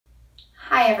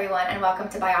Hi everyone, and welcome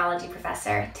to Biology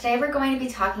Professor. Today we're going to be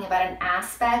talking about an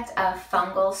aspect of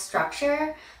fungal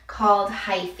structure called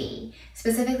hyphae,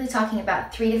 specifically talking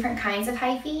about three different kinds of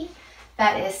hyphae.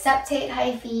 That is septate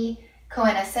hyphy,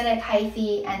 Coencytic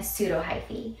hyphy, and Pseudo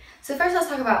Hyphy. So first let's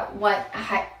talk about what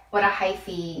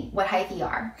hyphae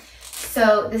are.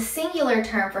 So the singular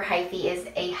term for hyphae is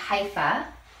a hypha.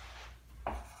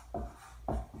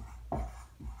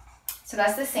 So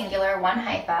that's the singular, one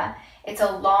hypha. It's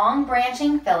a long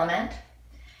branching filament.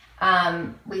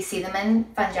 We see them in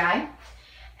fungi.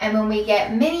 And when we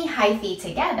get many hyphae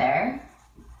together,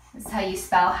 this is how you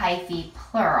spell hyphae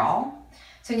plural.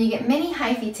 So when you get many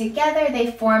hyphae together,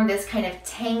 they form this kind of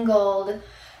tangled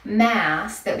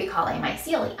mass that we call a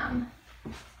mycelium.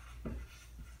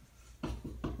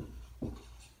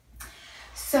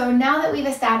 So now that we've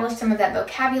established some of that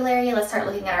vocabulary, let's start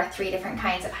looking at our three different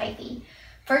kinds of hyphae.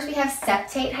 First, we have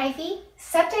septate hyphy.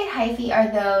 Septate hyphy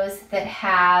are those that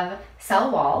have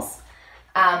cell walls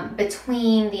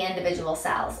between the individual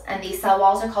cells, and these cell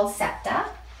walls are called septa.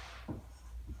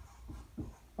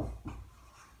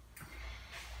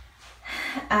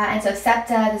 And so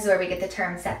septa, this is where we get the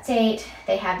term septate.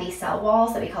 They have these cell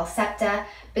walls that we call septa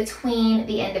between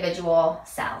the individual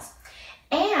cells.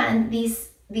 And these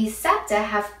septa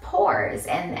have pores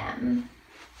in them.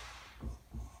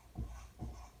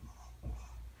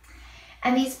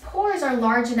 And these pores are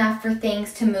large enough for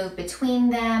things to move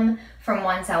between them from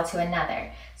one cell to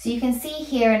another. So you can see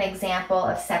here an example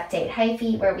of septate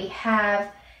hyphy where we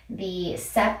have the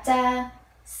septa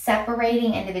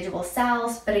separating individual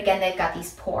cells, but again, they've got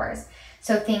these pores.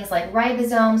 So things like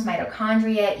ribosomes,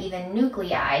 mitochondria, even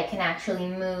nuclei can actually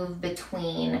move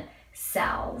between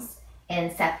cells in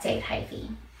septate hyphy.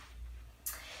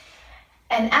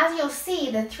 And as you'll see,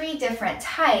 the three different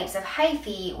types of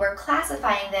hyphae, we're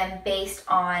classifying them based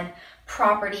on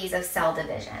properties of cell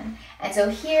division. And so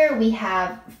here we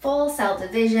have full cell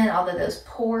division, although those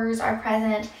pores are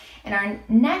present. In our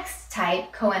next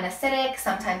type, coencytic,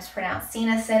 sometimes pronounced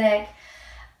cenocytic,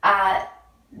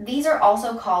 these are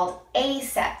also called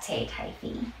aseptate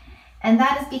hyphae. And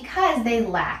that is because they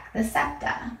lack the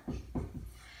septa.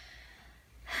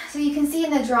 So you can see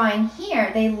in the drawing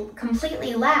here, they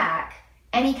completely lack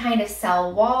any kind of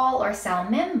cell wall or cell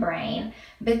membrane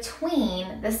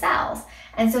between the cells.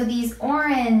 And so these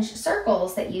orange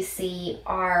circles that you see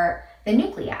are the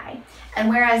nuclei. And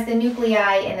whereas the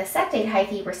nuclei in the septate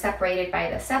hyphae were separated by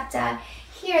the septa,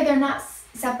 here they're not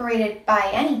separated by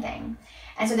anything.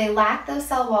 And so they lack those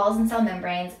cell walls and cell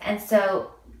membranes. And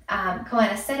so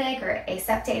coencytic or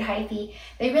aseptate hyphae,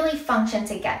 they really function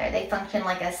together. They function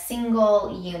like a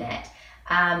single unit.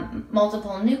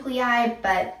 Multiple nuclei,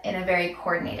 but in a very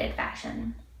coordinated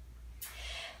fashion.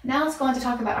 Now let's go on to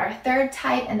talk about our third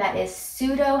type, and that is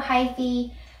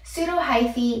pseudohyphae.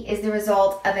 Pseudohyphae is the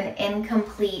result of an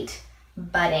incomplete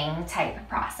budding type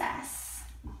process.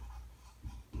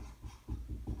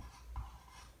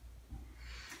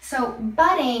 So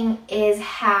budding is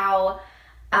how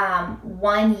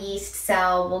one yeast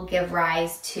cell will give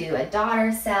rise to a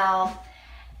daughter cell.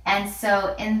 And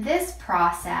so in this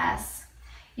process,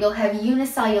 you'll have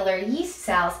unicellular yeast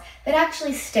cells that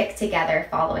actually stick together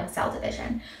following cell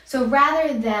division. So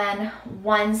rather than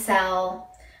one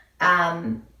cell, a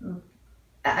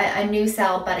new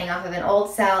cell budding off of an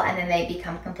old cell and then they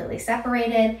become completely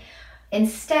separated,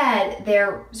 instead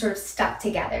they're sort of stuck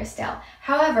together still.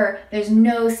 However, there's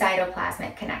no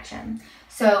cytoplasmic connection.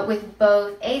 So with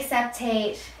both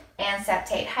aseptate and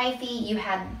septate hyphae, you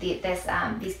have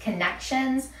these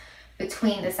connections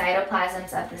between the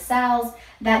cytoplasms of the cells.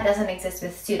 That doesn't exist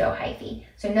with pseudohyphae.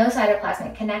 So no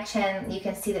cytoplasmic connection. You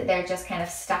can see that they're just kind of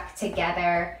stuck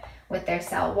together with their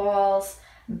cell walls,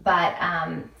 but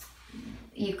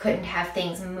you couldn't have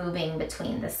things moving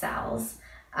between the cells,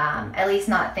 at least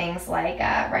not things like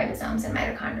ribosomes and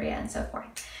mitochondria and so forth.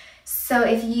 So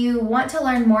if you want to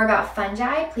learn more about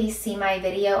fungi, please see my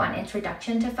video on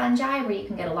Introduction to Fungi, where you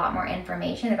can get a lot more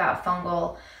information about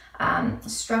fungal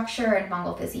structure and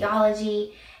fungal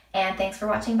physiology. And thanks for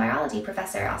watching Biology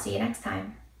Professor. I'll see you next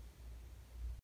time.